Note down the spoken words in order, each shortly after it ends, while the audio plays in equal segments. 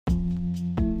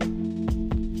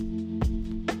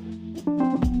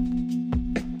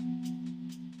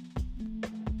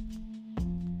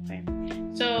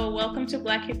So, welcome to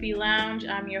Black Hippie Lounge.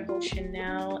 I'm your host,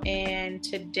 Chanel, and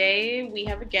today we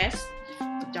have a guest,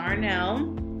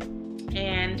 Darnell,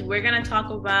 and we're going to talk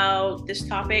about this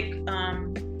topic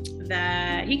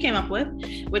that he came up with,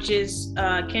 which is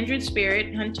kindred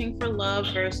spirit, hunting for love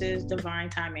versus divine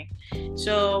timing.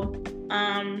 So,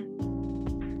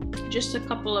 just a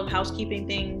couple of housekeeping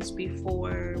things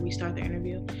before we start the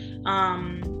interview.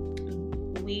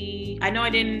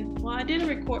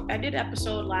 I did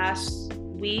episode last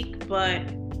week, but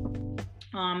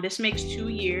this makes 2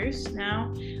 years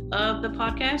now of the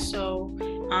podcast. So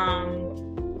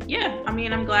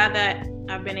I'm glad that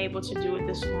I've been able to do it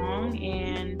this long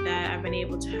and that I've been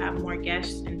able to have more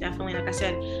guests, and definitely, like I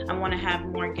said, I want to have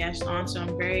more guests on. So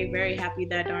I'm very, very happy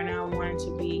that Darnell wanted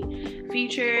to be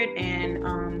featured, and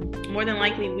more than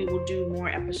likely we will do more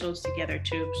episodes together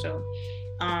too. So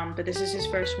but this is his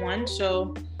first one,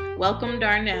 so welcome,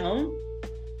 Darnell.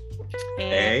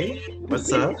 Hey,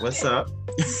 what's up?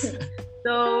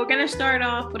 So we're gonna start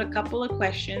off with a couple of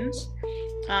questions.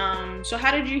 So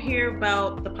how did you hear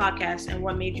about the podcast and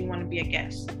what made you want to be a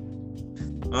guest?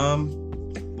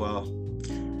 Well,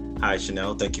 hi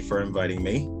Chanel, thank you for inviting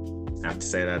me. I have to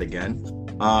say that again.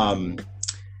 I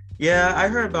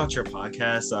heard about your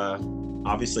podcast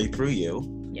obviously through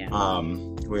you. Yeah.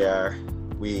 Where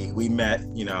we met,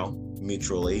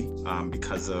 mutually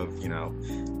because of,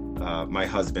 my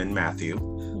husband, Matthew.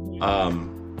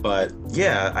 Mm-hmm. But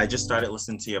yeah, I just started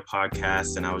listening to your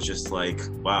podcast and I was just like,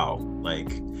 wow,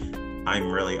 like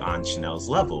I'm really on Chanel's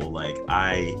level. Like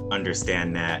I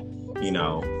understand that,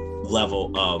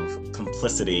 level of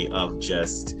complicity of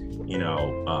just,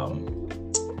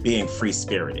 being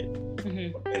free-spirited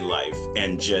Mm-hmm. in life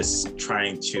and just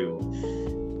trying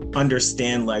to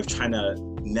understand life, trying to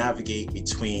navigate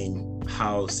between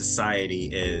how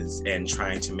society is and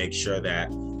trying to make sure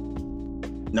that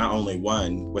not only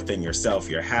one, within yourself,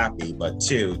 you're happy, but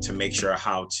two, to make sure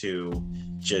how to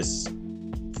just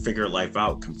figure life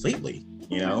out completely,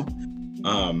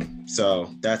 So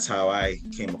that's how I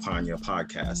came upon your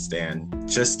podcast, and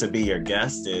just to be your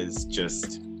guest is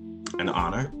just an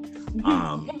honor.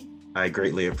 I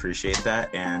greatly appreciate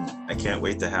that, and I can't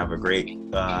wait to have a great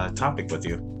topic with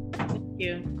you. Thank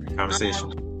you.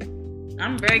 Conversation.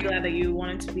 I'm very glad that you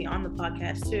wanted to be on the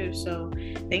podcast too. So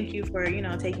thank you for,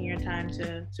 taking your time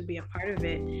to be a part of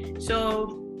it.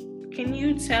 So can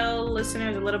you tell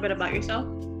listeners a little bit about yourself?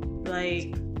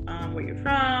 Like where you're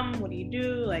from, what do you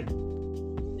do? Like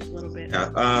just a little bit.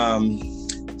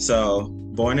 So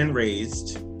born and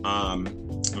raised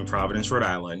in Providence, Rhode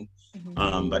Island,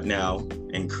 but now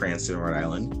in Cranston, Rhode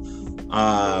Island.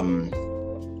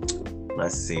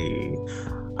 Let's see.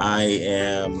 I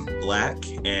am Black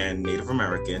and Native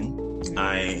American.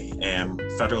 I am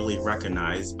federally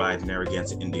recognized by the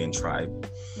Narragansett Indian Tribe.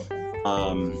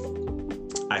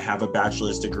 I have a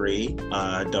bachelor's degree,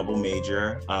 double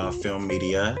major, film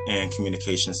media and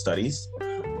communication studies.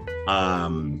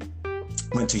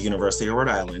 Went to University of Rhode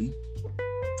Island.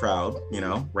 Proud,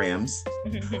 Rams.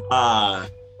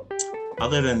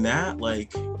 Other than that,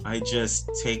 like, I just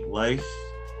take life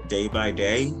day by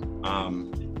day.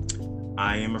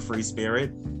 I am a free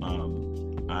spirit.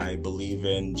 I believe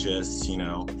in just,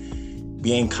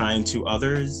 being kind to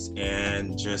others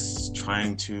and just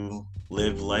trying to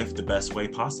live life the best way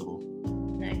possible.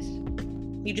 Nice.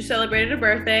 You just celebrated a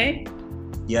birthday.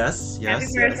 Yes. Happy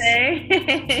birthday.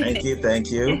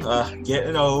 Thank you.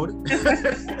 Getting old.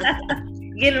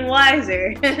 Getting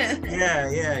wiser.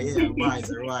 Yeah.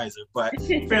 Wiser. But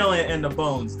feeling it in the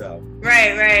bones, though.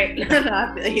 Right. No,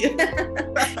 I feel you.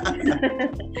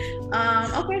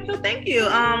 Okay, so thank you.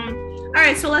 All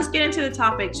right, so let's get into the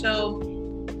topic. So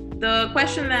the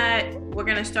question that we're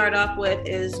going to start off with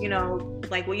is,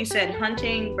 like what you said,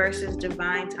 hunting versus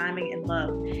divine timing and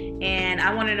love. And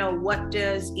I want to know, what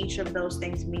does each of those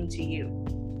things mean to you?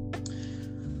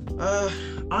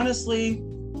 Honestly,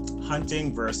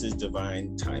 hunting versus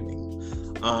divine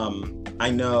timing. I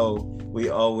know we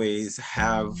always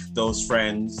have those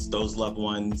friends, those loved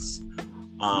ones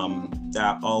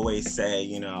that always say,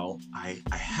 I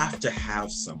have to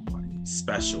have someone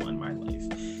special in my life.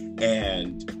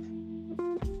 And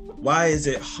why is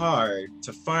it hard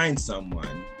to find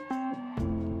someone,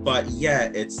 but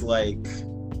yet it's like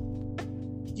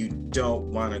you don't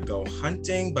want to go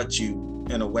hunting, but you,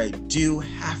 in a way, do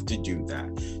have to do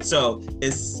that. So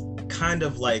it's kind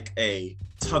of like a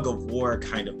tug of war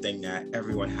kind of thing that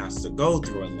everyone has to go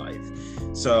through in life.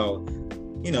 So,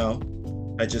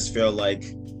 I just feel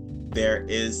like there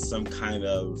is some kind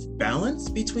of balance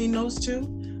between those two,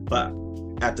 but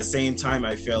at the same time,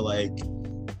 I feel like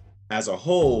as a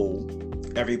whole,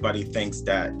 everybody thinks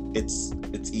that it's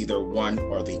either one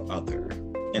or the other.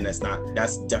 and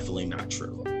that's definitely not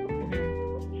true.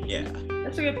 Yeah,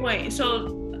 that's a good point.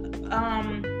 So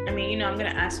I mean, you know, I'm gonna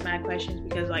ask mad questions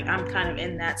because like I'm kind of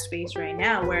in that space right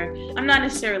now where I'm not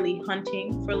necessarily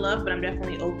hunting for love, but I'm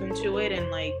definitely open to it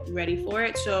and like ready for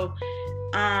it. So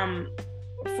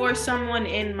for someone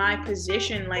in my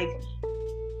position, like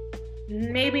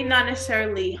maybe not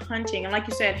necessarily hunting, and like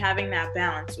you said, having that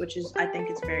balance, which is, I think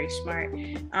it's very smart.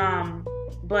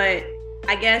 But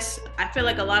I guess I feel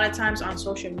like a lot of times on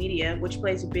social media, which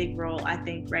plays a big role, I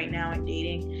think, right now in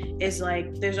dating, is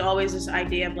like there's always this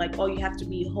idea of like, oh, you have to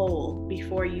be whole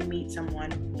before you meet someone.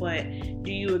 But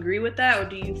do you agree with that, or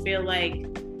do you feel like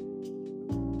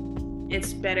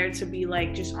it's better to be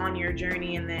like just on your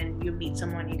journey and then you meet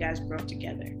someone, you guys grow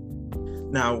together?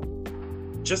 Now,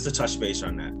 just to touch base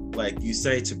on that, like you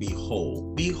say, to be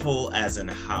whole as in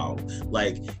how?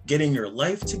 Like getting your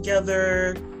life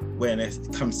together when it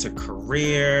comes to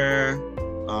career,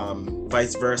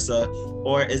 vice versa,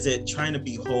 or is it trying to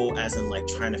be whole as in like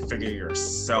trying to figure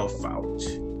yourself out?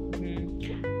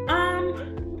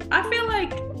 I feel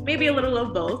like maybe a little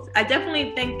of both. I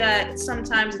definitely think that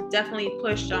sometimes it's definitely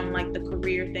pushed on like the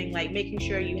career thing, like making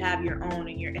sure you have your own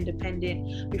and you're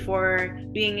independent before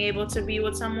being able to be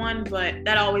with someone, but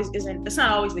that's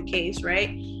not always the case, right?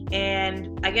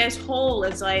 And I guess whole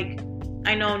is like,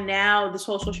 I know now this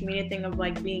whole social media thing of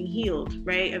like being healed,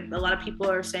 right? A lot of people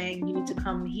are saying you need to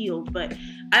come healed, but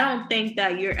I don't think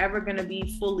that you're ever going to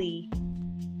be fully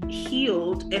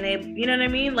healed. And you know what I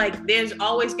mean? Like there's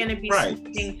always going to be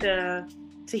something to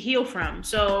heal from.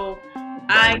 So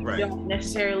I don't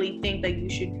necessarily think that you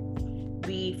should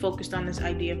be focused on this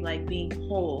idea of like being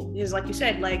whole. Because like you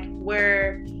said, like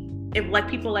if like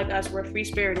people like us, we're free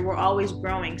spirited, we're always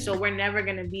growing. So we're never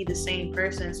going to be the same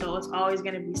person. So it's always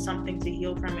going to be something to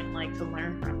heal from and like to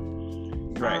learn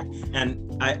from. Right.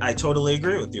 And I totally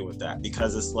agree with you with that,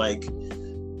 because it's like,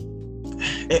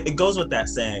 it goes with that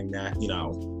saying that, you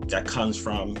know, that comes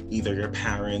from either your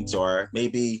parents or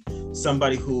maybe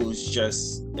somebody who's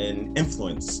just an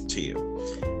influence to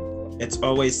you. It's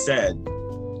always said,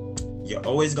 you're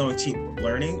always going to keep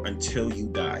learning until you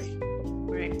die.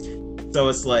 Right. So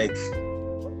it's like,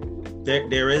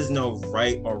 there is no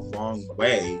right or wrong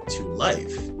way to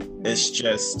life. It's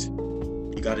just,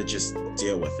 you got to just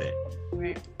deal with it.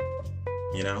 Right.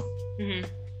 You know? Mm-hmm.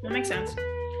 That makes sense.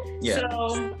 Yeah.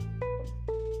 So,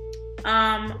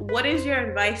 what is your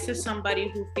advice to somebody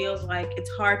who feels like it's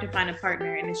hard to find a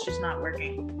partner and it's just not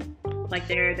working? Like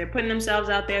they're putting themselves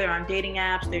out there, they're on dating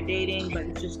apps, they're dating, but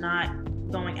it's just not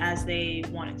going as they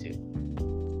wanted to.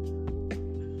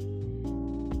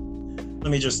 Let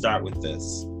me just start with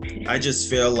this. I just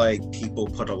feel like people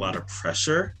put a lot of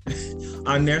pressure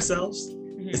on themselves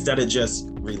instead of just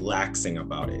relaxing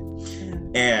about it.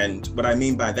 And what I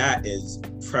mean by that is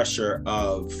pressure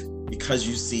of, because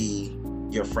you see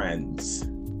your friends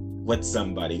with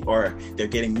somebody, or they're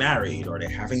getting married, or they're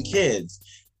having kids,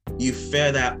 you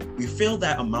feel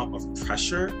that amount of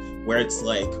pressure where it's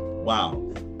like,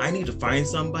 wow, I need to find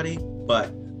somebody,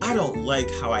 but I don't like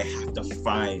how I have to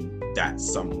find that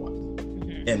someone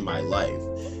in my life.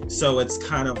 So it's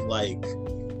kind of like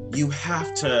you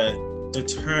have to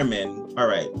determine, all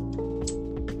right,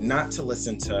 not to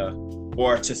listen to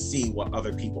or to see what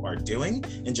other people are doing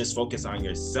and just focus on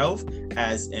yourself,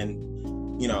 as in,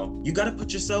 you know, you got to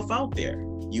put yourself out there.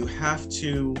 You have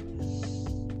to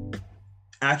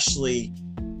actually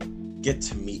get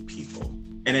to meet people.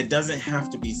 And it doesn't have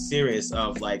to be serious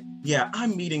of like, yeah,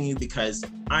 I'm meeting you because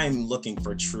I'm looking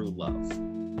for true love.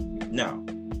 No.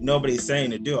 Nobody's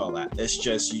saying to do all that. It's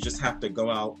just, you just have to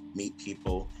go out, meet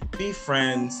people, be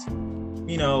friends,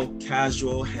 you know,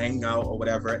 casual, hang out or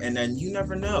whatever. And then you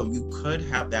never know, you could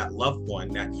have that loved one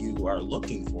that you are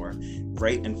looking for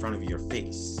right in front of your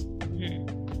face.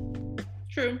 Mm-hmm.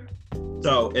 True.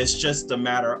 So it's just a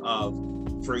matter of,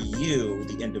 for you,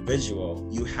 the individual,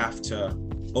 you have to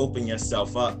open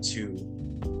yourself up to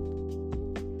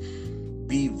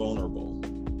be vulnerable.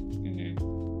 Mm-hmm.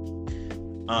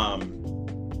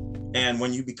 And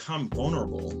when you become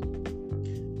vulnerable,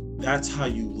 that's how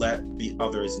you let the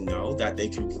others know that they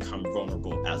can become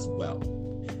vulnerable as well.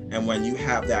 And when you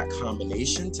have that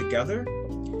combination together,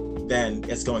 then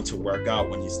it's going to work out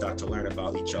when you start to learn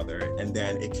about each other. And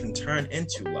then it can turn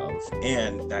into love.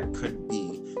 And that could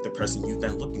be the person you've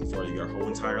been looking for your whole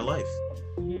entire life.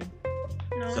 Mm-hmm.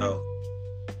 No. So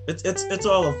it's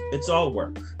all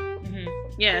work. Mm-hmm.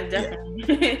 Yeah,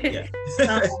 definitely.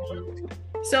 Yeah.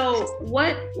 So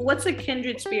what's a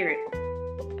kindred spirit?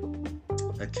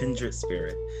 A kindred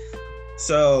spirit.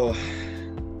 So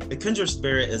a kindred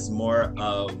spirit is more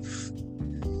of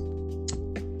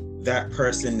that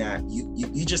person that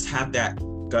you just have that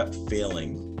gut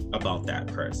feeling about that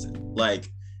person.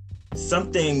 Like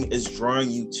something is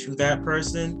drawing you to that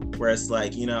person where it's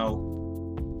like, you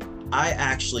know, I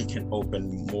actually can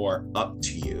open more up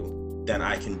to you than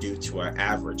I can do to an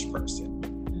average person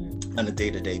on a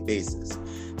day-to-day basis.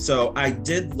 So I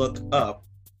did look up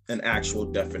an actual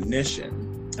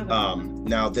definition. Okay.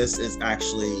 Now this is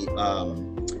actually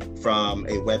from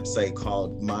a website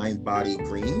called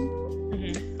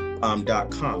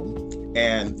mindbodygreen.com.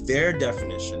 And their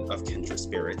definition of kindred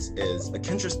spirits is a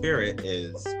kindred spirit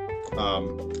is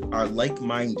are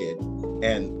like-minded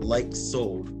and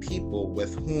like-souled people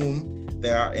with whom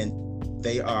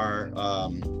they are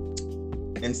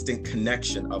instant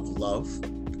connection of love,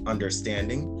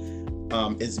 understanding,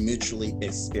 is mutually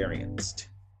experienced.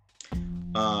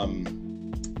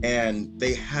 And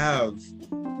they have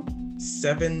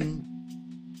 7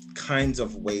 kinds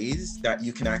of ways that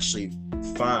you can actually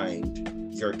find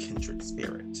your kindred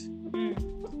spirit.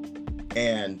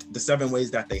 And the 7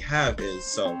 ways that they have is,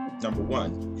 so number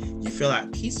 1, you feel at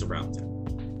peace around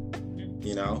them,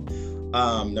 you know.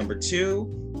 Number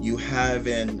 2, you have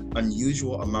an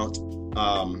unusual amount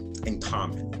in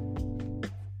common.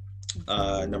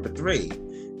 Number 3,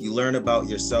 you learn about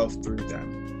yourself through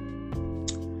them.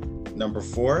 Number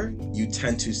 4, you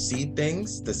tend to see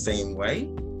things the same way.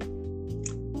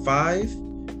 5,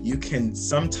 you can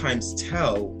sometimes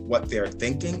tell what they're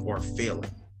thinking or feeling.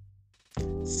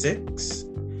 6,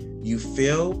 you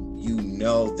feel you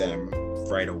know them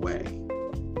right away.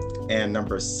 And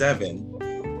number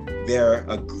 7, they're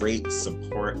a great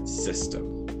support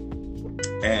system.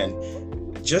 And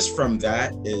just from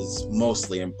that is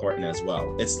mostly important as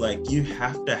well. It's like you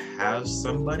have to have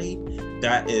somebody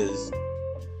that is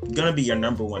gonna be your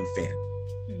number 1 fan.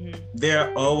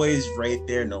 They're always right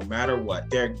there no matter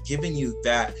what. They're giving you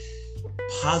that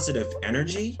positive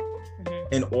energy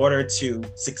in order to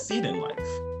succeed in life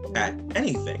at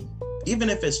anything. Even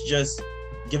if it's just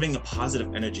giving a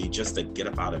positive energy just to get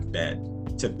up out of bed,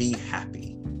 to be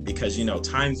happy, because you know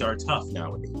times are tough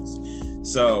nowadays.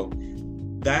 So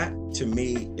that to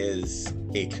me is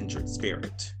a kindred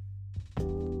spirit.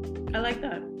 I like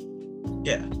that.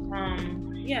 Yeah.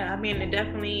 Yeah, I mean it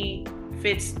definitely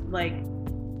fits like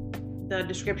the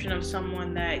description of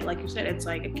someone that, like you said, it's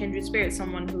like a kindred spirit,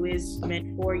 someone who is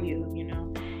meant for you, you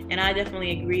know. And I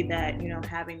definitely agree that, you know,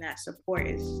 having that support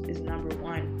is number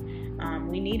 1.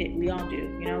 We need it. We all do.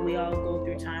 You know, we all go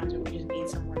through times where we just need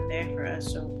someone there for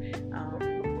us. So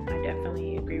I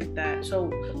definitely agree with that. So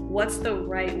what's the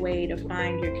right way to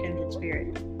find your kindred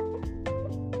spirit?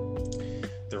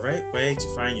 The right way to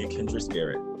find your kindred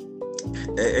spirit.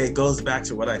 It goes back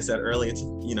to what I said earlier,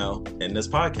 you know, in this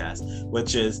podcast,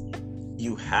 which is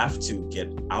you have to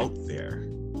get out there.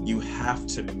 You have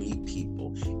to meet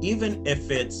people. Even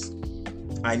if it's,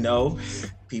 I know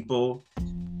people,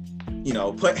 you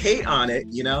know, put hate on it,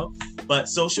 you know, but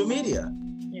social media.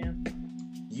 Yeah.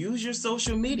 Use your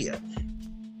social media.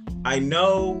 I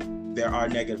know there are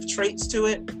negative traits to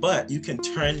it, but you can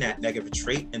turn that negative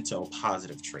trait into a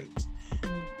positive trait.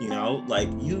 You know, like,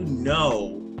 you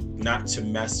know, not to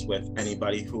mess with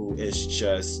anybody who is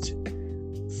just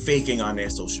faking on their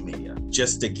social media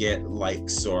just to get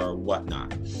likes or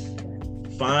whatnot.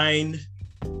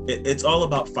 It's all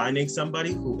about finding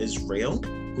somebody who is real,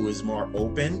 who is more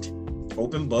open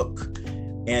book,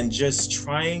 and just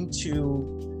trying to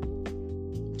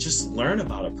just learn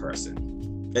about a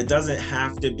person. It doesn't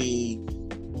have to be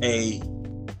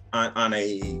on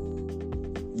a,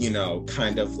 you know,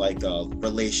 kind of like a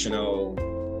relational,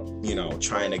 you know,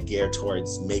 trying to gear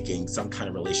towards making some kind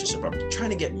of relationship or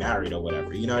trying to get married or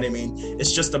whatever, you know what I mean?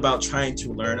 It's just about trying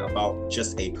to learn about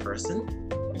just a person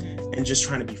and just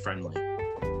trying to be friendly,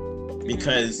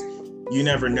 because you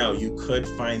never know, you could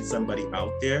find somebody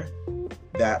out there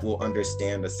that will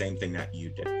understand the same thing that you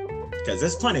did, because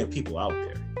there's plenty of people out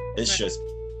there. It's just,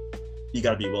 you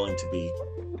got to be willing to be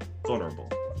vulnerable.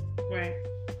 Right.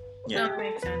 Yeah. That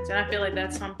makes sense. And I feel like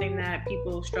that's something that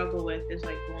people struggle with, is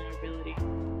like vulnerability.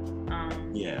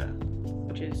 Yeah.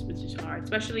 Which is hard,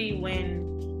 especially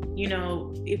when, you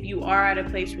know, if you are at a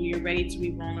place where you're ready to be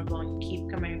vulnerable and you keep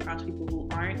coming across people who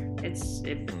aren't, it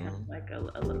becomes like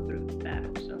a little bit of a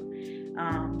battle. So,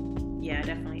 yeah, I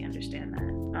definitely understand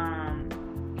that.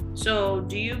 So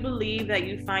do you believe that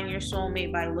you find your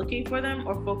soulmate by looking for them,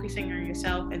 or focusing on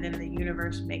yourself and then the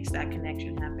universe makes that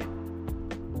connection happen?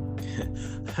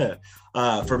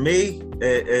 For me,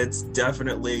 it's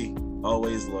definitely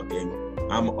always looking.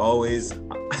 I'm always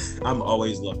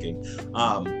looking.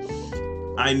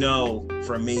 I know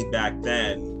for me back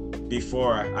then,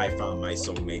 before I found my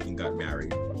soulmate and got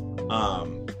married,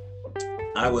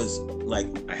 I was like,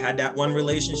 I had that one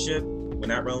relationship when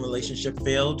that relationship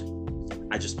failed,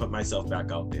 I just put myself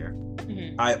back out there.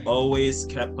 Mm-hmm. I always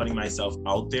kept putting myself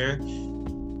out there,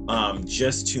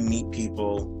 just to meet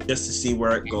people, just to see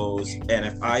where it goes. And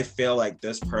if I feel like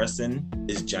this person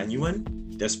is genuine,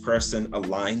 this person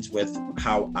aligns with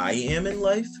how I am in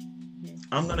life,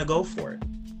 I'm going to go for it.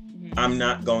 I'm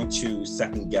not going to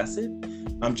second guess it.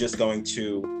 I'm just going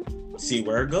to see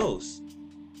where it goes.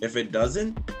 If it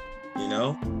doesn't,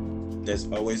 there's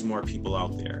always more people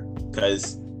out there,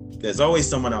 because there's always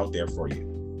someone out there for you.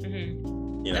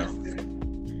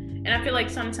 And I feel like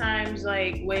sometimes,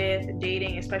 like with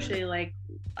dating, especially, like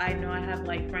I know I have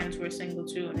like friends who are single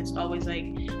too, and it's always like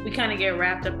we kind of get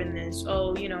wrapped up in this,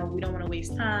 we don't want to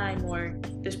waste time, or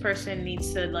this person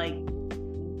needs to like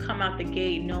come out the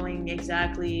gate knowing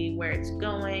exactly where it's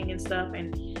going and stuff.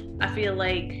 And I feel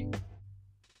like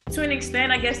to an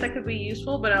extent, I guess that could be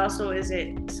useful, but also is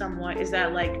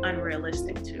that like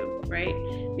unrealistic too, right?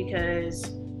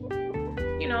 Because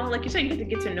like you said, you have to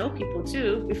get to know people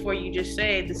too before you just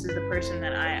say this is the person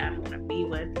that I want to be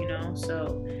with,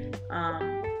 so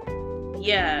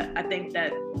I think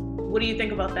that, what do you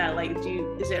think about that? Like,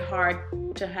 is it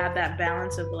hard to have that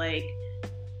balance of like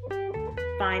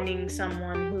finding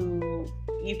someone who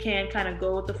you can kind of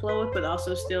go with the flow with, but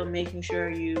also still making sure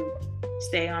you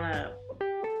stay on a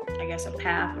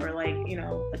path, or like,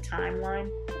 a timeline,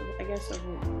 I guess, of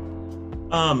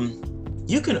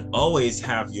you can always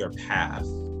have your path,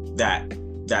 that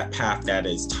path that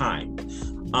is time.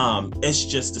 It's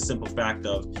just a simple fact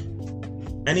of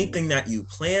anything that you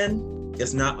plan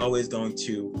is not always going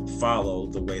to follow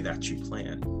the way that you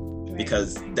plan,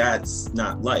 because that's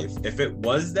not life. If it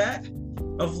was that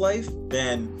of life,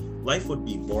 then life would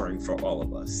be boring for all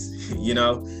of us,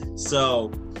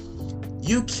 So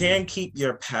you can keep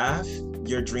your path,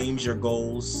 your dreams, your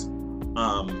goals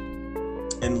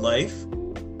in life,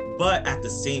 but at the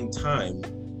same time,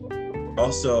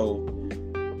 also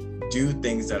do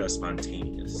things that are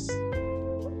spontaneous.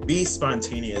 Be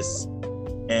spontaneous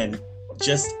and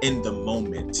just in the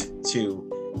moment to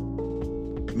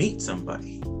meet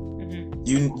somebody.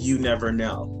 Mm-hmm. You never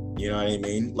know. You know what I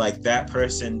mean? Like that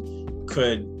person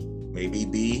could maybe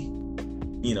be,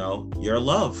 your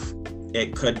love.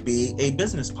 It could be a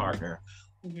business partner,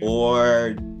 mm-hmm.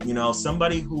 or,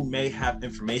 somebody who may have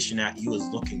information that you is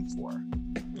looking for.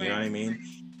 You know what I mean?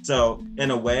 So in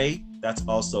a way, that's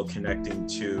also connecting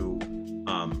to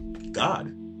God.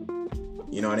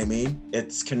 You know what I mean?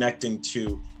 It's connecting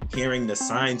to hearing the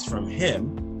signs from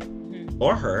him, mm-hmm.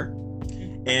 or her,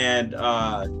 mm-hmm. and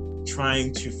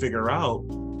trying to figure out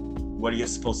what are you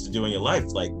supposed to do in your life?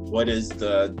 Like, what is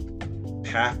the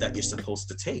path that you're supposed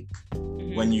to take,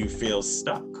 mm-hmm. when you feel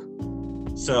stuck?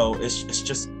 So it's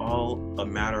just all a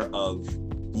matter of,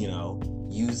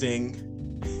 using,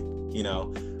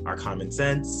 our common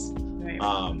sense, right.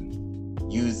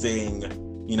 Using,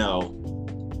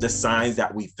 the signs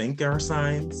that we think are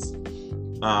signs,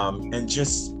 and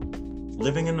just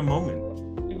living in the moment,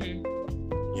 mm-hmm.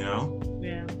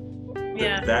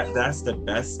 Yeah. That's the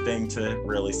best thing to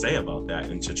really say about that,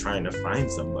 and to trying to find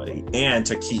somebody and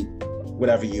to keep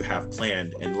whatever you have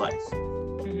planned in life.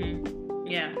 Mm-hmm.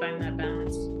 Yeah, find that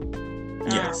balance.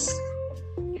 Yes.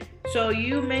 So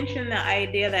you mentioned the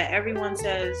idea that everyone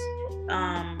says,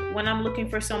 when I'm looking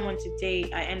for someone to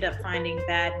date, I end up finding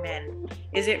bad men.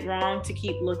 Is it wrong to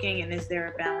keep looking, and is there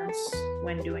a balance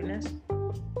when doing this?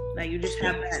 Like, you just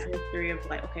have that history of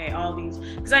like, okay, all these,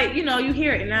 because you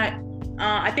hear it, and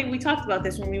I think we talked about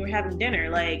this when we were having dinner.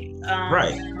 Like,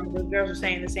 right. The girls were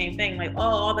saying the same thing, like, oh,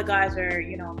 all the guys are,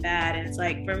 bad. And it's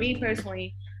like, for me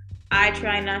personally, I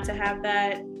try not to have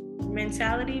that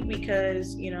mentality,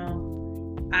 because,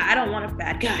 I don't want a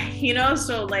bad guy,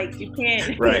 so like you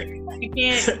can't, right. You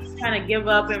can't kind of give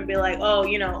up and be like, oh,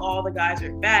 all the guys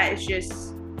are bad. It's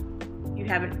just, you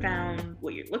haven't found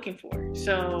what you're looking for.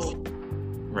 So.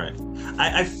 Right.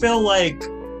 I feel like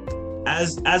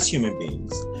as human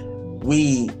beings,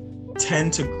 we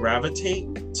tend to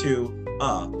gravitate to,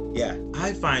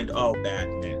 I find all bad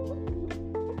men.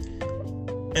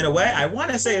 In a way, I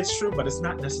want to say it's true, but it's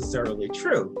not necessarily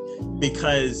true,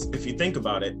 because if you think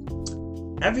about it,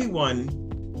 everyone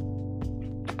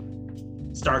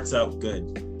starts out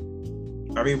good.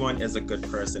 Everyone is a good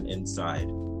person inside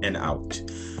and out.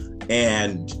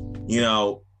 And,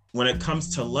 when it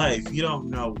comes to life, you don't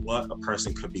know what a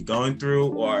person could be going through,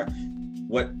 or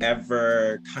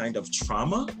whatever kind of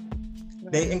trauma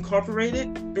they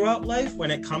incorporated throughout life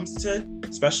when it comes to,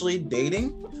 especially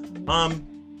dating.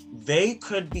 They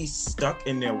could be stuck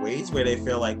in their ways where they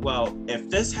feel like, well, if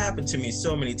this happened to me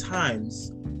so many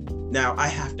times, now I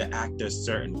have to act a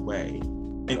certain way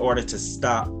in order to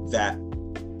stop that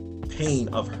pain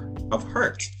of of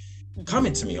hurt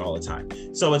coming to me all the time.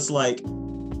 So it's like,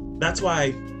 that's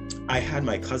why I had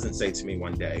my cousin say to me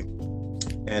one day,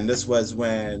 and this was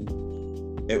when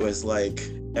it was like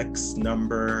X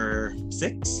number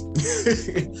 6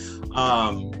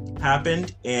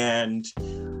 happened, and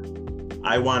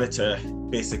I wanted to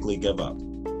basically give up.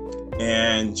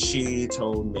 And she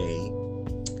told me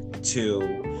to,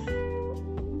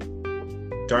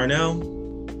 Darnell,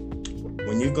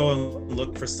 when you go and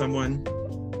look for someone,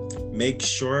 make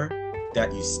sure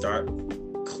that you start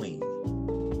clean.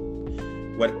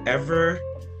 Whatever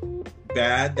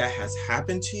bad that has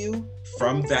happened to you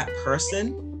from that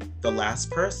person, the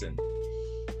last person,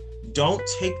 don't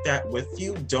take that with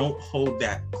you. Don't hold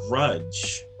that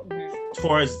grudge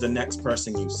towards the next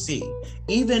person you see.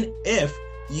 Even if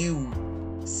you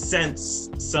sense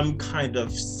some kind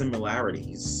of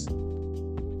similarities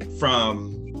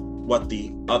from what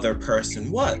the other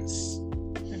person was,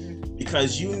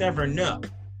 because you never know.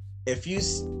 If you,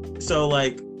 so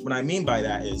like, what I mean by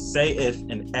that is, say if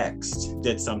an ex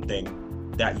did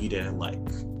something that you didn't like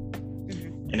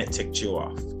and it ticked you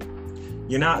off,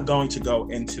 you're not going to go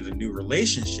into the new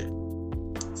relationship,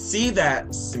 see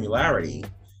that similarity,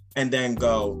 and then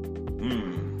go,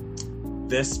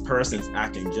 this person's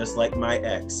acting just like my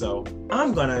ex, so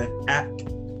I'm gonna act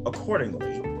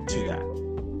accordingly to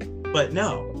that. But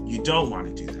no, you don't want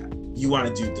to do that. You want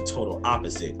to do the total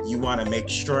opposite. You want to make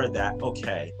sure that,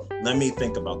 okay, let me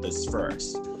think about this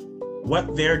first.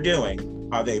 What they're doing,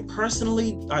 are they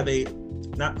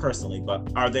not personally, but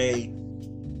are they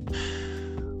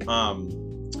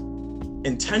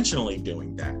intentionally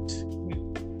doing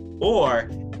that? Or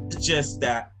just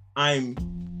that I'm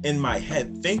in my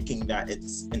head thinking that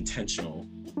it's intentional,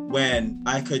 when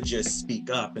I could just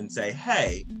speak up and say,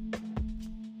 hey,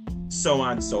 so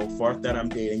on and so forth that I'm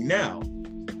dating now,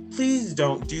 please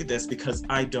don't do this because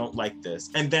I don't like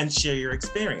this, and then share your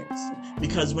experience.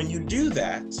 Because when you do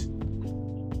that,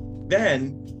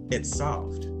 then it's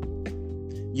solved.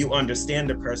 You understand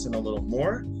the person a little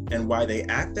more and why they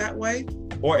act that way,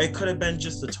 or it could have been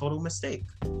just a total mistake.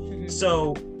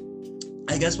 So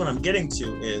I guess what I'm getting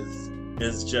to is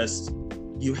just,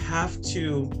 you have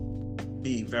to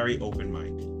be very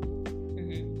open-minded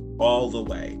all the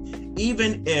way.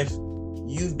 Even if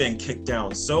you've been kicked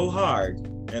down so hard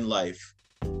in life,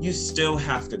 you still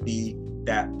have to be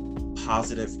that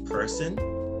positive person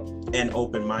and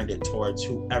open-minded towards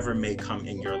whoever may come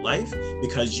in your life,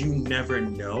 because you never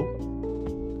know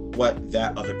what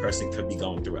that other person could be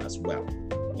going through as well.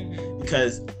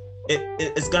 Because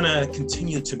it's gonna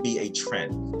continue to be a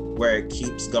trend where it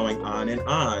keeps going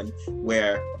on,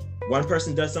 where one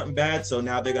person does something bad, so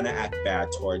now they're gonna act bad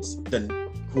towards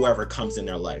whoever comes in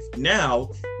their life. Now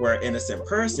we're an innocent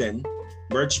person,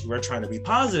 we're trying to be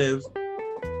positive,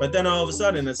 but then all of a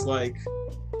sudden it's like,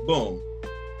 boom,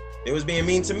 it was being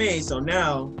mean to me, so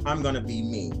now I'm gonna be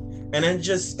mean. And then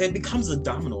it becomes a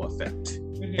domino effect.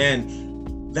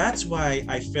 And that's why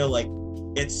I feel like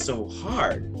it's so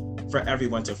hard for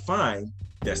everyone to find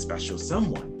their special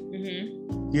someone.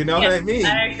 You know what I mean?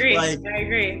 I agree. I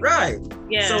agree. Right.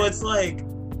 Yeah. So it's like,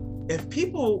 if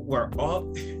people were all,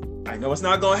 I know it's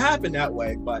not going to happen that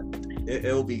way, but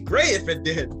it'll be great if it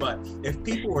did. But if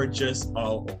people were just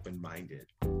all open-minded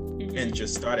and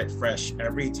just started fresh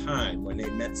every time when they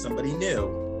met somebody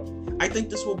new, I think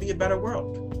this will be a better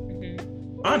world.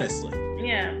 Honestly.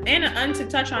 Yeah, and to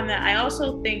touch on that, I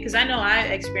also think, because I know I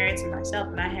experienced it myself,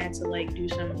 and I had to like do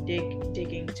some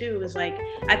digging too. Is like,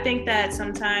 I think that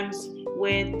sometimes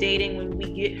with dating, when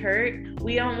we get hurt,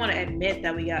 we don't want to admit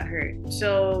that we got hurt.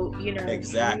 So, you know,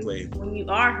 exactly, when you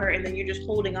are hurt, and then you're just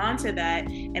holding on to that,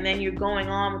 and then you're going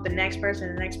on with the next person,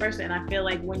 and I feel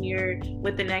like when you're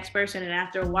with the next person, and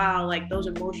after a while, like those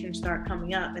emotions start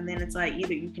coming up, and then it's like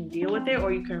either you can deal with it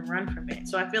or you can run from it.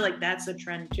 So I feel like that's a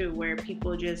trend too, where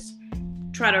people just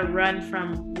try to run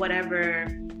from whatever,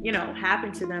 you know,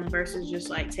 happened to them, versus just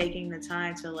like taking the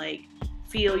time to like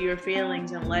feel your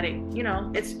feelings and let it, you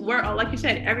know, we're all, like you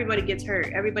said, everybody gets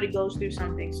hurt, everybody goes through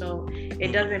something, so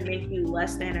it doesn't make you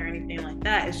less than or anything like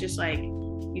that. It's just like,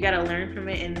 you got to learn from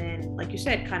it, and then, like you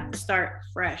said, kind of start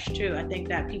fresh too. I think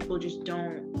that people just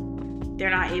they're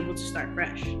not able to start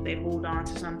fresh. They hold on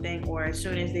to something, or as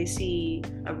soon as they see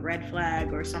a red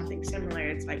flag or something similar,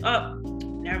 it's like, oh,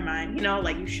 never mind, you know,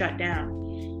 like you shut down.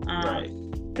 Right.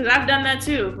 Because I've done that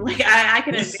too. Like I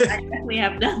can admit, I definitely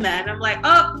have done that. And I'm like,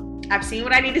 oh, I've seen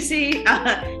what I need to see.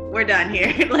 We're done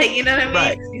here. Like, you know what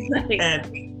I mean? Right.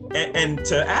 Like, and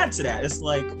to add to that, it's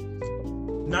like,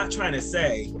 not trying to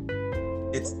say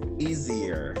it's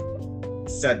easier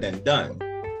said than done,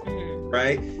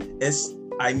 right?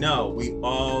 I know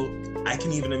I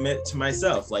can even admit to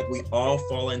myself, like we all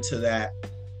fall into that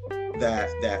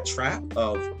trap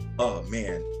of, oh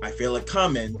man, I feel it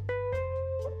coming.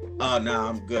 Oh, no,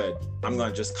 I'm good. I'm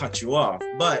going to just cut you off.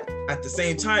 But at the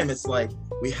same time, it's like,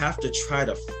 we have to try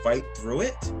to fight through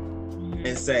it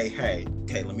and say, hey,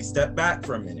 okay, let me step back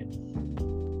for a minute.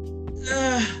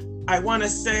 I want to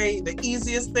say the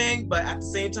easiest thing, but at the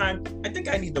same time, I think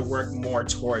I need to work more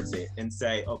towards it and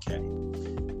say, okay,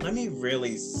 let me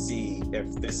really see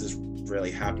if this is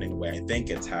really happening the way I think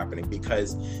it's happening.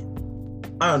 Because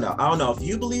I don't know if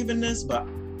you believe in this, but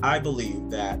I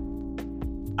believe that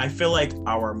I feel like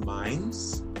our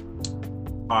minds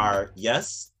are,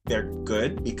 yes, they're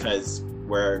good because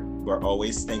we're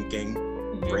always thinking,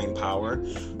 brain power,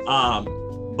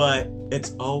 but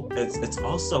it's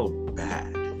also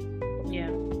bad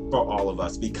for all of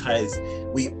us because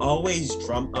we always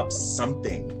drum up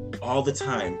something all the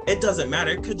time. It doesn't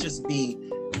matter. It could just be,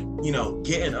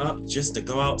 getting up just to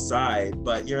go outside,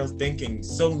 but you're thinking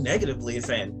so negatively and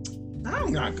saying,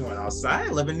 I'm not going outside.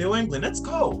 I live in New England. It's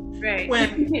cold. Right.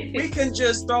 When we can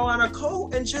just throw on a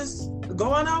coat and just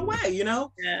go on our way,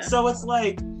 Yeah. So it's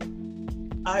like,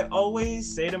 I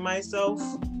always say to myself,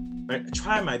 I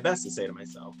try my best to say to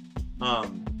myself,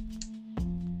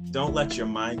 don't let your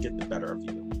mind get the better of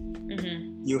you.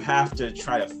 Mm-hmm. You have to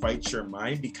try to fight your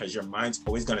mind because your mind's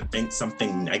always going to think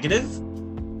something negative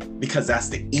because that's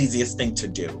the easiest thing to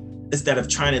do instead of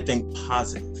trying to think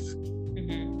positive.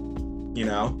 Mm-hmm.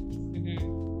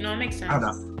 No, it makes sense. I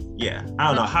don't know. Yeah. I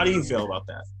don't know. How do you feel about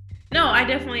that? No, I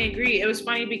definitely agree. It was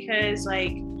funny because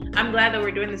I'm glad that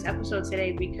we're doing this episode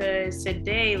today because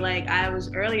today, I was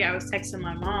texting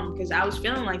my mom because I was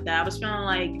feeling like that. I was feeling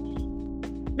like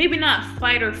maybe not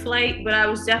fight or flight, but I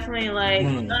was definitely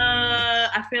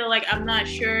I feel like I'm not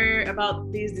sure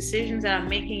about these decisions that I'm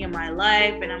making in my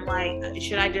life. And I'm like,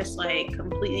 should I just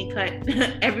completely cut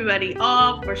everybody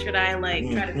off or should I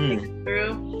try to think it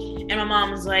through? And my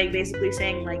mom was basically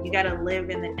saying you got to live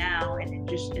in the now and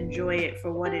just enjoy it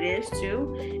for what it is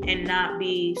too. And not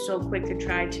be so quick to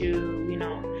try to,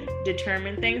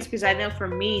 determine things. Because I know for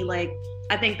me,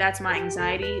 I think that's my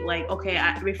anxiety. Okay,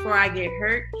 before I get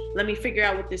hurt, let me figure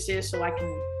out what this is so I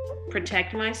can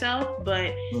protect myself.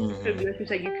 But like you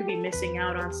said, you could be missing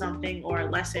out on something or a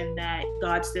lesson that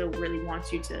God still really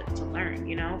wants you to learn,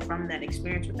 from that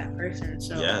experience with that person.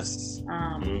 So yes.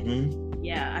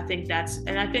 Yeah, I think that's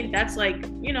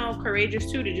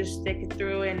courageous too, to just stick it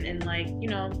through and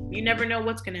you never know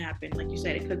what's gonna happen. Like you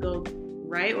said, it could go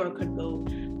right or it could go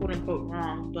quote unquote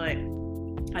wrong. But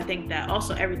I think that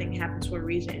also everything happens for a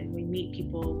reason. We meet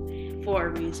people for a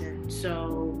reason.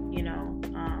 So,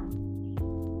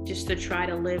 just to try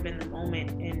to live in the moment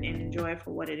and enjoy it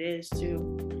for what it is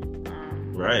too.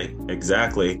 Right,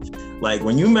 exactly.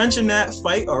 When you mention that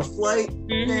fight or flight,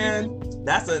 man,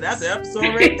 that's an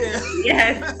episode right there.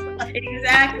 Yes,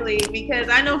 exactly. Because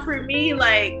I know for me,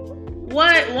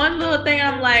 one little thing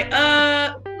I'm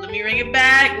let me ring it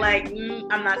back.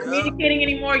 I'm not communicating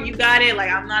anymore. You got it.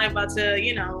 I'm not about to,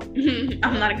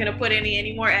 I'm not gonna put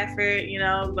any more effort,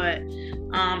 But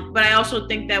I also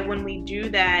think that when we do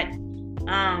that,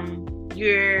 I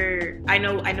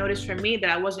noticed for me that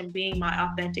I wasn't being my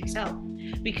authentic self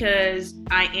because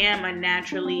I am a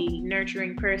naturally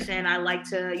nurturing person. I like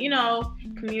to,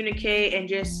 communicate and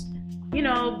just,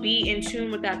 be in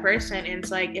tune with that person. And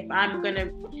it's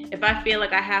if I feel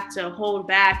like I have to hold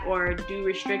back or do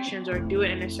restrictions or do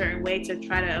it in a certain way to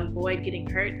try to avoid getting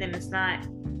hurt, then it's not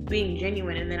being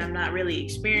genuine. And then I'm not really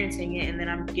experiencing it. And then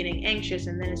I'm getting anxious.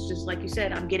 And then it's just, like you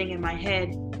said, I'm getting in my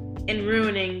head and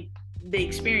ruining the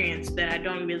experience that I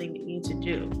don't really need to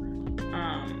do.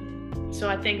 So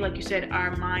I think, like you said,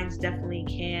 our minds definitely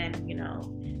can,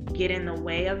 get in the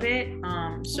way of it.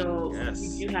 So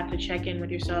yes. You have to check in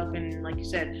with yourself. And like you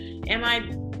said, am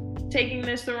I taking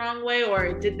this the wrong way,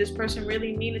 or did this person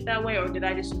really mean it that way, or did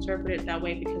I just interpret it that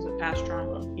way because of past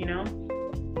trauma,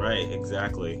 Right,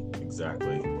 exactly.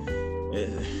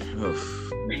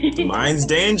 The mind's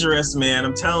dangerous, man.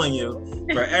 I'm telling you,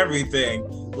 for everything.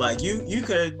 You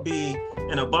could be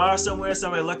in a bar somewhere,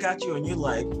 somebody look at you and you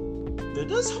did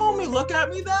this homie look at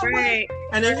me that way?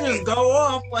 And then you just go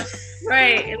off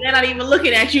right, and they're not even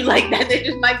looking at you like that. They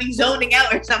just might be zoning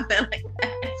out or something like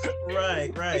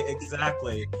that. Right,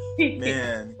 exactly.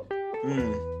 Man.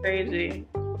 Crazy.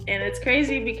 And it's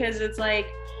crazy because it's I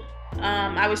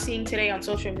was seeing today on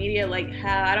social media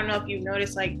how, I don't know if you've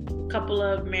noticed a couple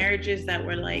of marriages that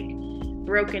were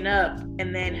broken up,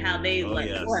 and then how they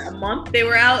a month they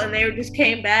were out and they just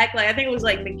came back. I think it was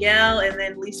Miguel and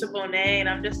then Lisa Bonet, and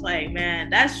I'm just man,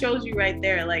 that shows you right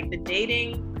there the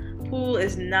dating pool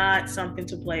is not something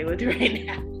to play with right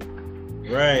now.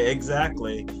 Right,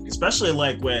 exactly. Especially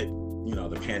like with,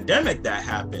 the pandemic that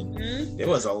happened. Mm-hmm. There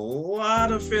was a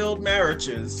lot of failed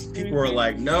marriages. People were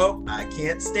like, no, I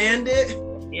can't stand it.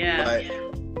 Yeah. But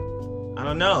I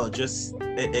don't know, just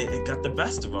it got the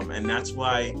best of them. And that's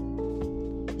why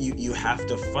you have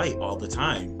to fight all the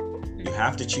time. You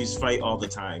have to choose fight all the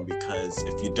time, because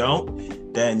if you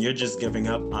don't, then you're just giving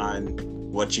up on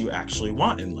what you actually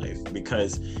want in life.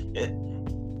 Because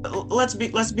let's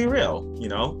be real,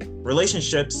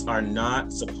 relationships are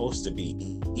not supposed to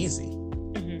be easy.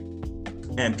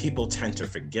 And people tend to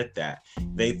forget that.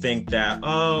 They think that,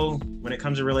 when it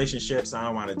comes to relationships, I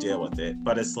don't want to deal with it.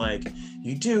 But it's like,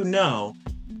 you do know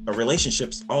a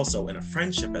relationship's also in a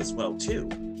friendship as well too.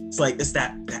 It's like, it's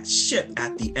that ship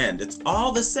at the end. It's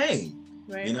all the same,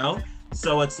 right.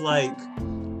 So it's like,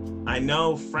 I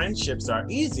know friendships are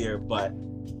easier, but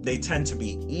they tend to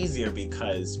be easier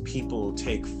because people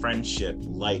take friendship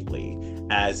lightly,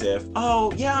 as if,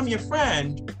 oh yeah, I'm your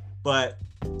friend, but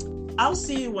I'll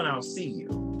see you when I'll see you.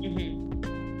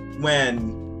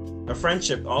 When a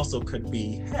friendship also could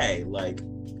be, hey, like,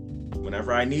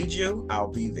 whenever I need you,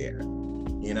 I'll be there.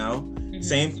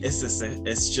 Same.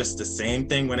 It's just the same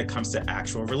thing when it comes to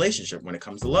actual relationship. When it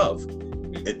comes to love,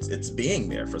 it's being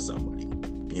there for somebody.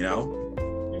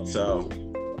 So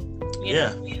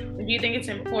yeah. Do you think it's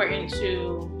important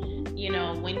to,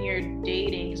 when you're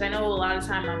dating? Because I know a lot of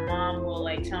time my mom will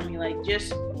like tell me like,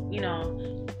 just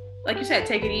like you said,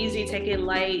 take it easy, take it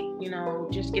light,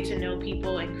 just get to know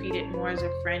people and treat it more as a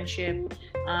friendship.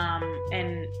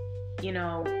 And,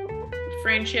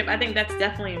 friendship, I think that's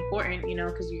definitely important,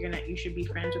 because you should be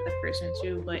friends with the person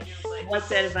too. But what's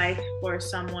the advice for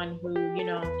someone who,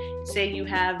 say you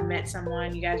have met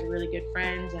someone, you guys are really good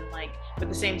friends, and like, but at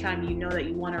the same time, that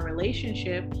you want a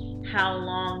relationship, how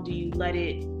long do you let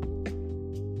it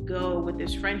go with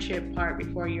this friendship part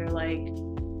before you're like,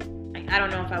 I don't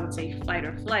know if I would say fight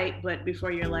or flight, but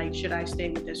before you're like, should I stay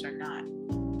with this or not?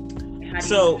 How do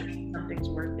you know if something's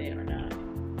worth it or not?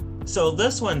 So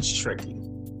this one's tricky,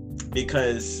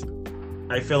 because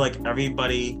I feel like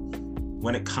everybody,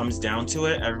 when it comes down to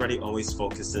it, everybody always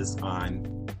focuses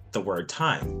on the word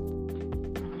time.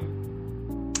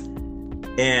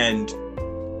 And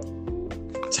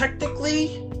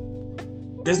technically,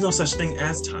 there's no such thing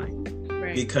as time,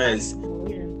 right? Because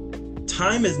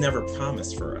time is never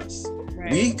promised for us.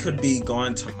 Right. We could be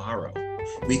gone tomorrow.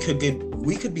 We could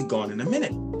be gone in a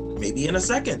minute, maybe in a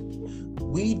second.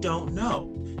 We don't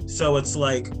know. So it's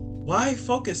like, why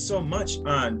focus so much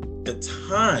on the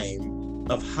time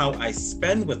of how I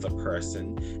spend with a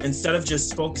person instead of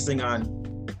just focusing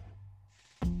on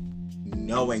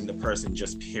knowing the person,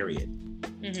 just period.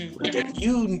 Like, if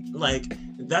you like,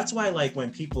 that's why, like,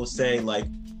 when people say like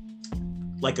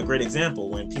a great example,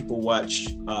 when people watch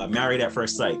Married at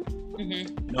First Sight,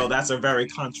 that's a very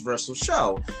controversial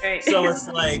show. Right. So it's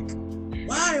like,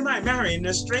 why am I marrying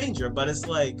this stranger? But it's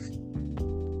like,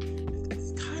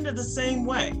 it's kind of the same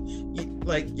way.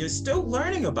 You're still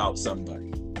learning about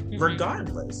somebody,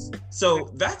 regardless. So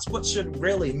that's what should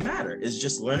really matter, is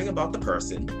just learning about the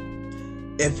person.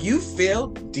 If you feel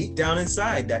deep down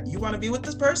inside that you want to be with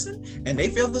this person and they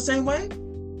feel the same way,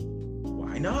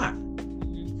 why not?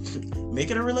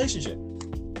 Make it a relationship.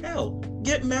 Hell,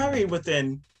 get married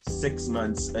within 6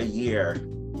 months, a year,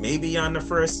 maybe on the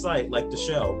first sight, like the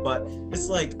show. But it's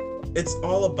like, it's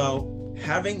all about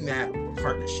having that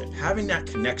partnership, having that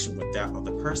connection with that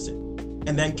other person,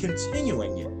 and then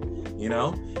continuing it,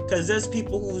 because there's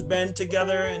people who've been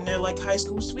together and they're like high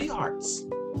school sweethearts,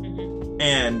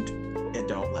 and it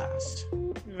don't last.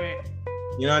 Right.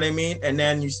 You know what I mean? And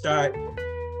then you start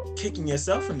kicking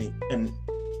yourself in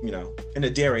the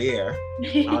derriere.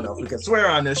 I don't know if we can swear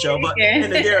on this show, but in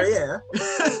the derriere.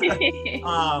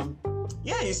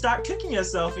 You start kicking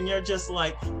yourself and you're just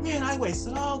like, man, I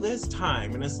wasted all this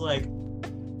time. And it's like,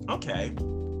 okay,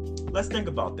 let's think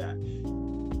about that.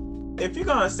 If you're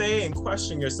gonna say and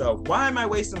question yourself, why am I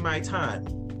wasting my time?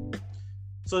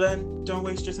 So then don't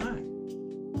waste your time.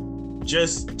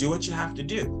 Just do what you have to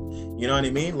do. You know what I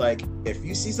mean? Like, if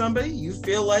you see somebody, you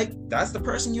feel like that's the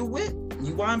person you with,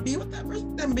 you want to be with that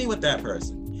person, then be with that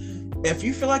person. If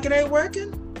you feel like it ain't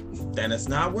working, then it's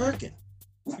not working.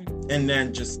 And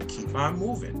then just keep on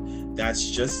moving.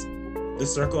 That's just the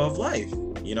circle of life.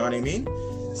 You know what I mean?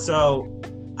 So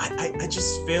I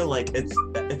just feel like it's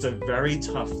a very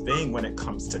tough thing when it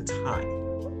comes to time.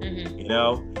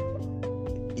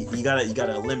 You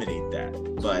gotta eliminate that.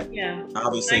 But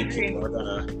obviously people are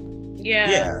gonna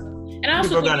and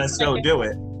people are gonna still do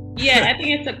it. Yeah, I think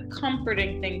it's a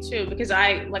comforting thing too, because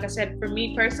like I said, for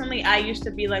me personally, I used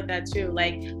to be like that too.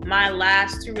 Like my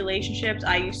last two relationships,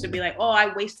 I used to be like, oh,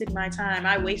 I wasted my time.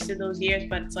 I wasted those years.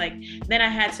 But it's like, then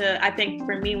I think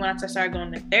for me, once I started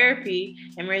going to therapy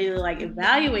and really like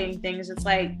evaluating things, it's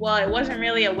like, well, it wasn't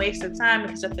really a waste of time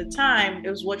because at the time it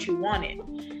was what you wanted.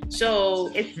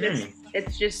 So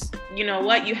it's just, you know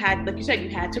what, you had, like you said, you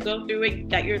had to go through it, you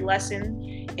got your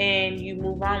lesson, and you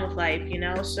move on with life, you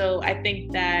know? So I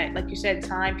think that, like you said,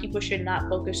 time, people should not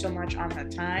focus so much on the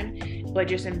time, but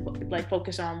just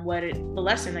focus on the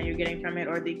lesson that you're getting from it,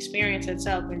 or the experience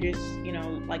itself, and just, you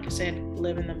know, like I said,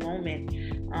 live in the moment.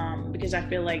 Because I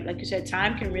feel like you said,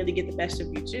 time can really get the best of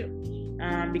you too.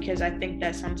 Because I think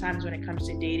that sometimes when it comes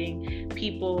to dating,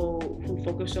 people who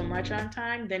focus so much on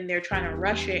time, then they're trying to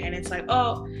rush it, and it's like,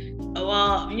 oh,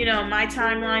 well, you know, my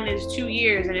timeline is 2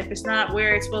 years, and if it's not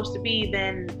where it's supposed to be,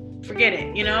 then forget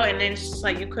it, you know? And then it's just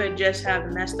like, you could just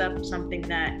have messed up something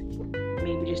that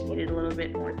maybe just needed a little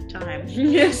bit more time.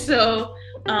 So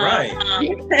right.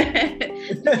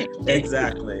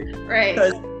 Exactly. Right.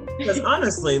 Because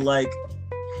honestly, like,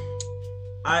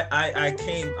 I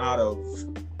came out of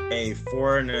a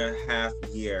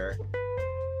 4.5 year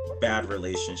bad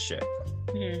relationship.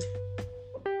 Mm-hmm.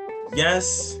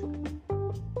 Yes,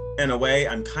 in a way,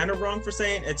 I'm kind of wrong for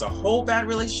saying it's a whole bad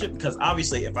relationship, because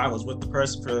obviously if I was with the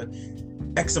person for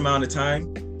X amount of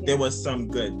time, there was some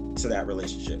good to that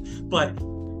relationship. But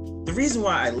the reason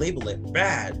why I label it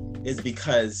bad is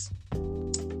because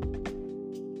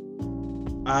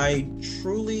I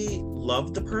truly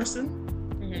love the person,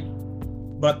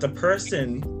 mm-hmm. but the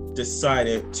person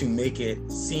decided to make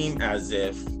it seem as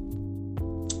if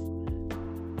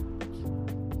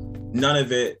none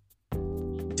of it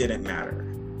didn't matter.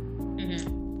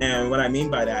 Mm-hmm. And what I mean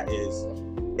by that is,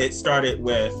 it started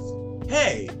with,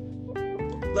 hey,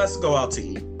 let's go out to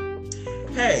eat.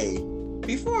 Hey,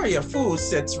 before your food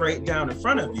sits right down in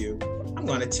front of you, I'm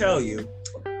going to tell you,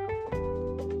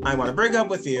 I want to break up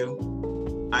with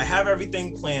you. I have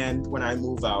everything planned when I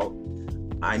move out.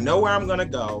 I know where I'm going to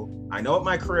go. I know what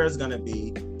my career is going to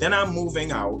be. Then I'm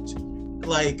moving out,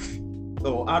 like,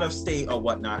 out of state or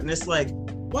whatnot. And it's like,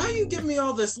 why are you giving me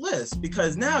all this list?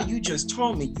 Because now you just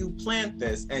told me you planned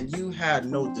this and you had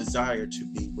no desire to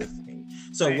be with me.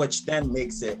 So, right. Which then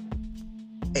makes it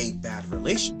a bad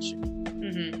relationship,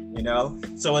 mm-hmm. you know?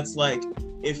 So it's like,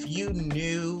 if you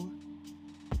knew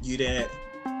you didn't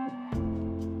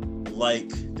like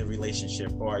the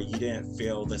relationship, or you didn't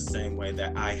feel the same way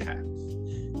that I have,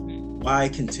 why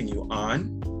continue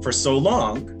on for so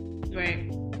long? Right.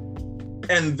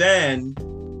 And then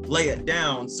lay it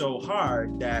down so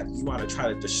hard that you want to try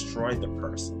to destroy the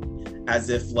person, as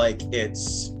if like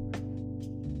it's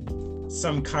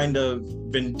some kind of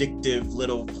vindictive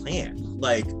little plan.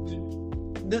 Like,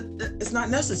 it's not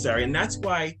necessary. And that's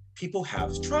why people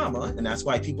have trauma, and that's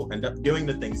why people end up doing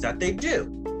the things that they do.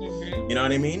 Mm-hmm. You know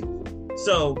what I mean?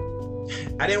 So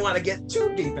I didn't want to get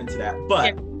too deep into that,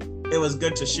 but it was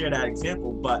good to share that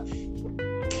example. But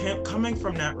coming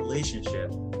from that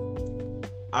relationship,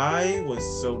 I was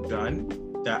so done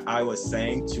that I was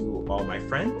saying to all my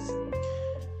friends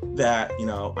that, you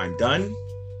know, I'm done.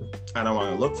 I don't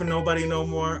want to look for nobody no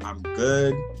more. I'm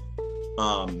good.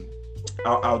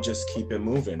 I'll just keep it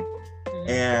moving. Mm-hmm.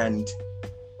 And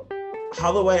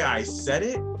how the way I said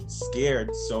it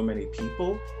scared so many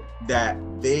people that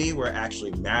they were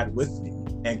actually mad with me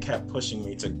and kept pushing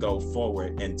me to go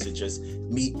forward and to just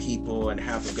meet people and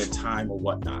have a good time or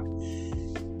whatnot.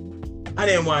 I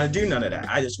didn't want to do none of that.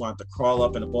 I just wanted to crawl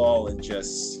up in a ball and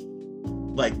just,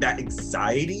 like, that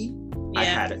anxiety.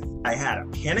 Yeah. I had a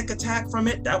panic attack from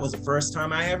it. That was the first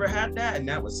time I ever had that, and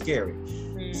that was scary.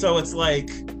 Mm. So it's like,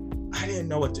 I didn't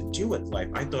know what to do with life.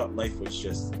 I thought life was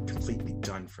just completely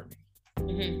done for me.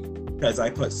 Mm-hmm. Because I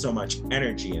put so much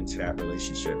energy into that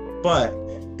relationship. But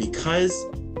because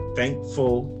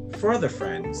thankful for the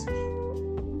friends,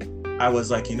 I was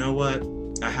like, you know what?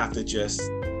 I have to just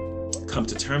come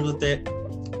to terms with it.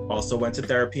 Also went to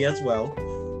therapy as well,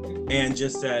 and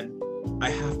just said, I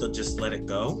have to just let it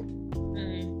go,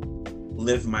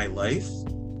 live my life,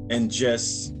 and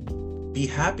just be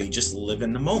happy, just live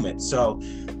in the moment. So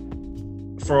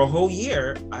for a whole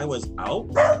year, I was out.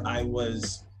 I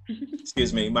was,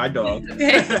 excuse me, my dog.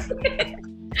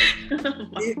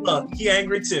 He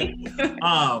angry too.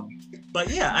 But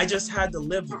yeah, I just had to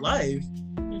live life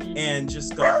and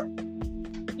just go.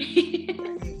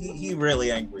 He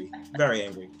really angry, very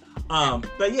angry.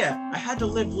 But yeah, I had to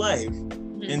live life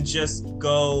and just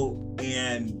go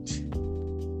and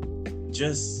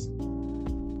just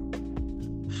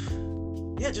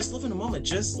live in the moment.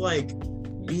 Just like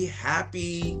be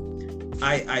happy.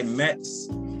 I met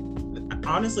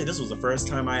honestly, this was the first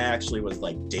time I actually was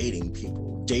like dating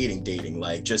people, dating,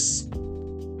 like just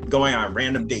going on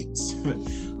random dates.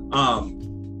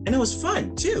 And it was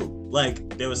fun too.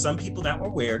 Like there was some people that were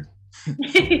weird.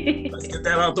 Let's get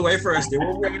that out the way first. They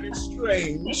were weird and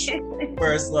strange.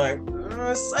 Where it's like,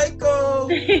 psycho.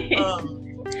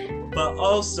 But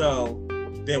also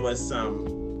there was some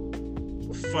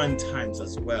fun times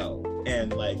as well.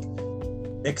 And like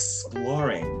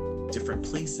exploring different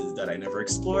places that I never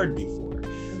explored before.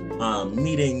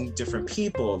 Meeting different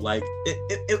people. Like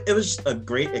it was a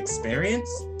great experience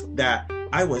that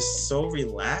I was so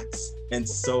relaxed and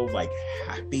so like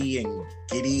happy and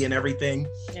giddy and everything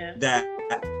that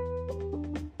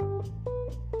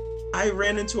I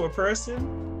ran into a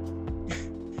person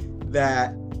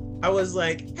that I was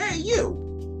like, hey,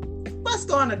 you, let's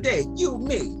go on a date. You,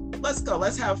 me, let's go.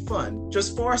 Let's have fun.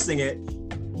 Just forcing it.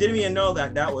 Didn't even know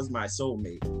that that was my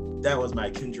soulmate. That was my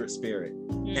kindred spirit.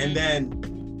 And then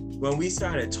when we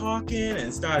started talking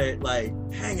and started like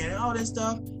hanging out and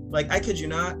stuff, like I kid you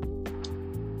not,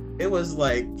 it was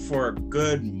like for a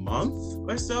good month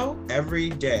or so, every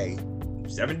day,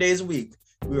 7 days a week,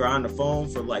 we were on the phone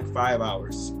for like 5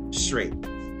 hours straight.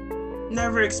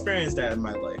 Never experienced that in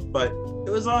my life, but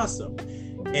it was awesome.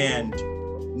 And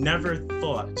never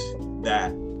thought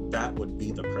that that would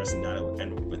be the person that I would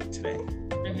end up with today.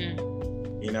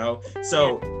 You know?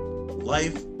 So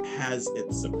life has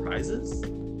its surprises.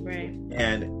 Right.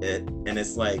 And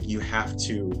it's like you have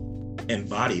to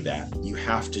embody that. You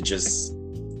have to just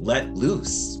let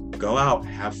loose, go out,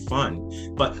 have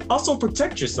fun, but also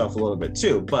protect yourself a little bit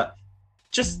too. But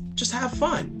just have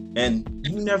fun, and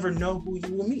you never know who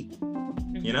you will meet.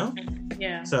 You know?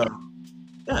 Yeah. So,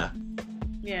 yeah.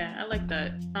 Yeah, I like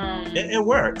that. It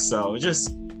works. So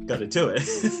just gotta do it.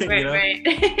 Right. You know?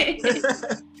 Right.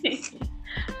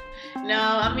 No,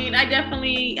 I mean, I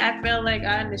feel like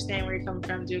I understand where you're coming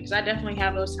from too, because I definitely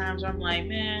have those times where I'm like,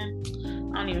 man,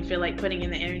 I don't even feel like putting in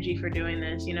the energy for doing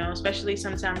this, you know, especially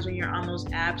sometimes when you're on those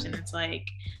apps and it's like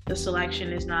the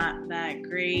selection is not that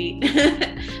great.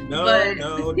 No,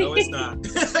 it's not.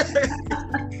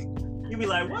 You'd be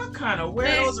like, what kind of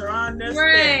weirdos are on this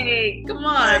thing? Come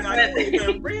on. Like, are they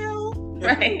even real?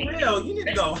 If you're real, you need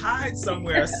to go hide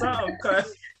somewhere or something.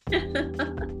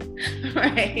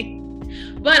 Right.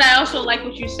 But I also like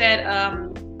what you said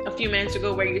a few minutes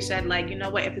ago, where you said, like, you know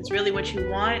what, if it's really what you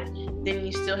want, then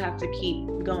you still have to keep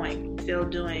going, still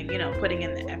doing, you know, putting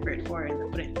in the effort for it and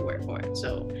putting the work for it.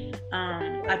 So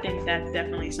I think that's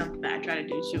definitely something that I try to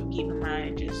do too. Keep in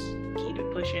mind, just keep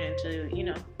it pushing until, you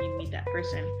know, you meet that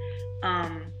person.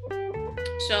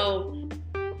 So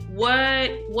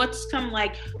what's come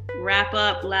like wrap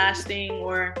up, last thing,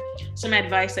 or some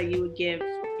advice that you would give,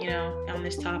 you know, on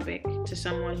this topic to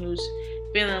someone who's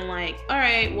feeling like, all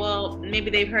right, well,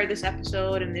 maybe they've heard this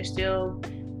episode and they're still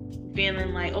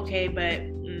feeling like, okay, but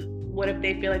what if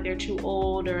they feel like they're too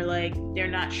old, or like they're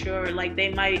not sure, like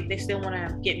they still want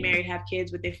to get married, have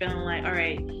kids, but they're feeling like, all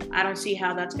right, I don't see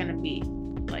how that's going to be.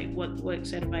 Like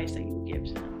what's advice that you would give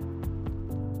to them?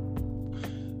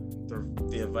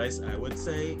 The advice I would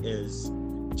say is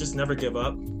just never give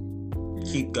up.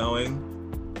 Keep going.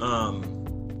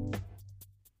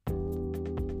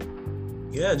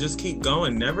 Just keep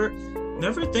going. Never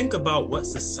think about what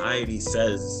society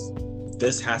says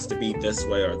this has to be this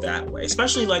way or that way,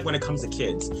 especially like when it comes to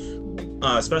kids,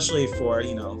 especially for,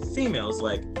 you know, females.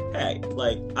 Like, hey,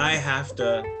 like I have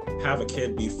to have a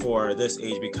kid before this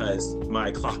age because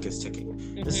my clock is ticking.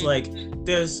 It's like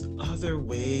there's other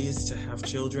ways to have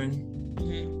children.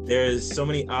 There's so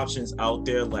many options out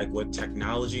there, like with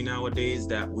technology nowadays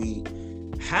that we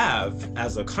have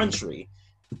as a country.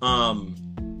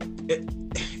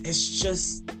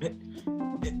 It's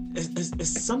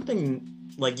something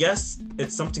like, yes,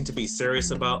 it's something to be serious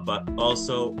about, but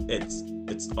also it's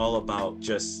all about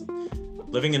just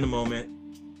living in the moment,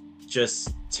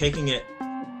 just taking it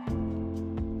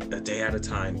a day at a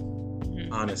time.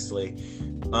 Honestly,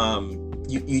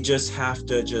 you just have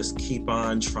to just keep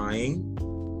on trying.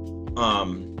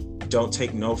 Don't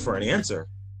take no for an answer.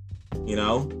 You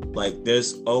know, like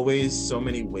there's always so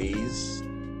many ways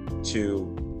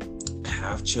to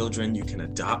have children. You can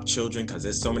adopt children, because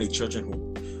there's so many children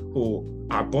who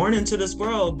are born into this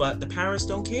world, but the parents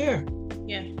don't care.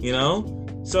 Yeah. You know?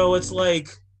 So it's like,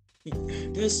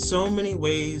 there's so many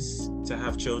ways to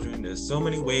have children. There's so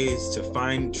many ways to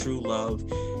find true love.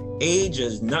 Age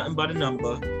is nothing but a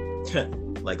number.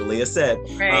 Like Aaliyah said.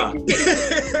 Right.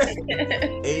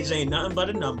 Age ain't nothing but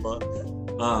a number.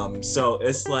 So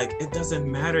it's like, it doesn't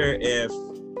matter if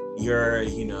you're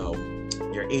 80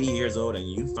 years old and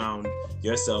you found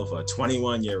yourself a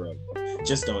 21-year-old.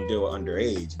 Just don't do it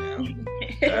underage now.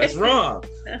 That's wrong.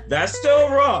 That's still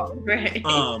wrong. Right.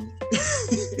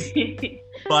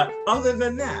 But other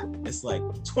than that, it's like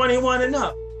 21 and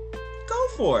up. Go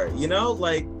for it,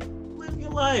 like live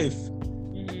your life.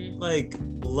 Like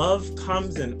love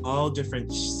comes in all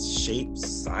different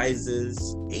shapes,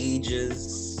 sizes,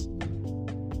 ages,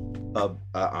 of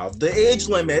the age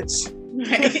limits.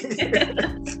 Right.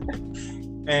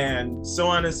 And so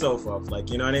on and so forth.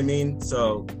 Like, you know what I mean?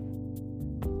 So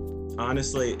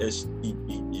honestly, it's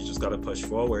you just gotta push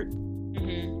forward.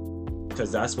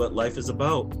 Because that's what life is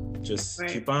about. Just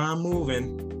keep on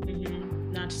moving.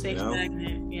 Not to stay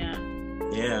stagnant. Yeah.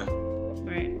 Yeah.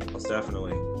 Right. Most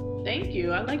definitely. Thank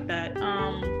you. I like that.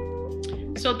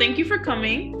 So thank you for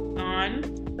coming on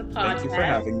the podcast. Thank you for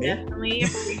having me. Definitely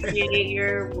appreciate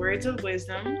your words of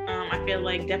wisdom. I feel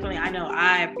like I know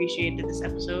I appreciated this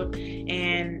episode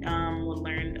and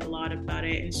learned a lot about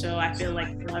it. And so I feel like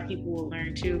a lot of people will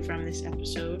learn too from this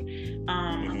episode.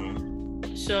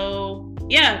 So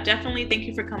yeah, definitely thank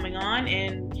you for coming on,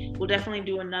 and we'll definitely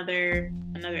do another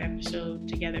episode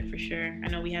together for sure. I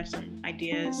know we have some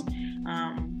ideas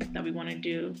that we want to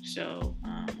do. So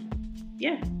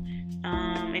yeah.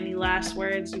 Any last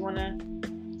words you want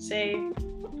to say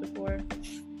before?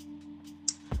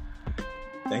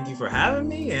 Thank you for having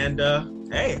me, and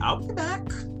hey, I'll be back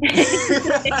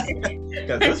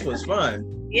because this was fun.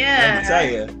 Yeah, let me tell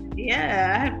you.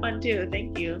 Yeah, I had fun too.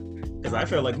 Thank you. Because I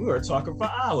feel like we were talking for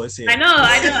hours here. I know.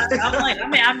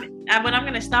 What I'm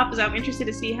gonna stop is I'm interested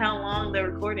to see how long the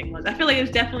recording was. I feel like it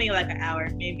was definitely like an hour,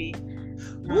 maybe.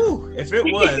 Woo, if it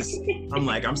was,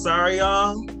 I'm sorry,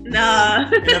 y'all. Nah.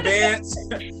 In advance.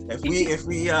 If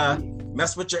we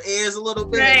mess with your ears a little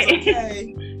bit, right. It's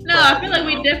okay. No, I feel like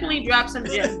we definitely dropped some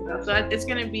gems, so it's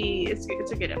gonna be it's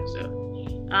a good episode.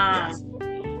 Yes.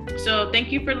 So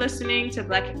thank you for listening to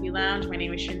Black Hippie Lounge. My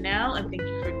name is Chanel, and thank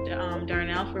you for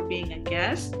Darnell for being a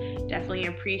guest. Definitely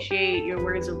appreciate your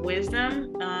words of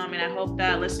wisdom, and I hope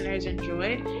that listeners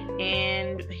enjoyed.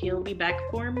 And he'll be back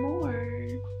for more.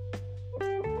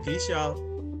 Peace, y'all.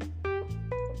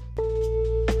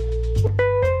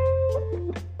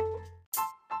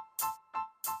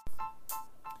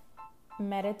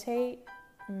 Meditate,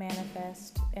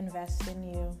 manifest, invest in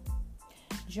you.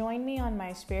 Join me on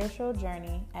my spiritual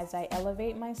journey as I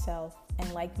elevate myself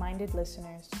and like-minded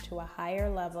listeners to a higher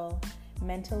level,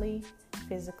 mentally,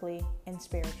 physically, and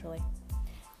spiritually.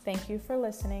 Thank you for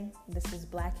listening. This is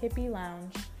Black Hippie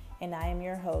Lounge, and I am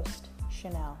your host,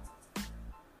 Chanel.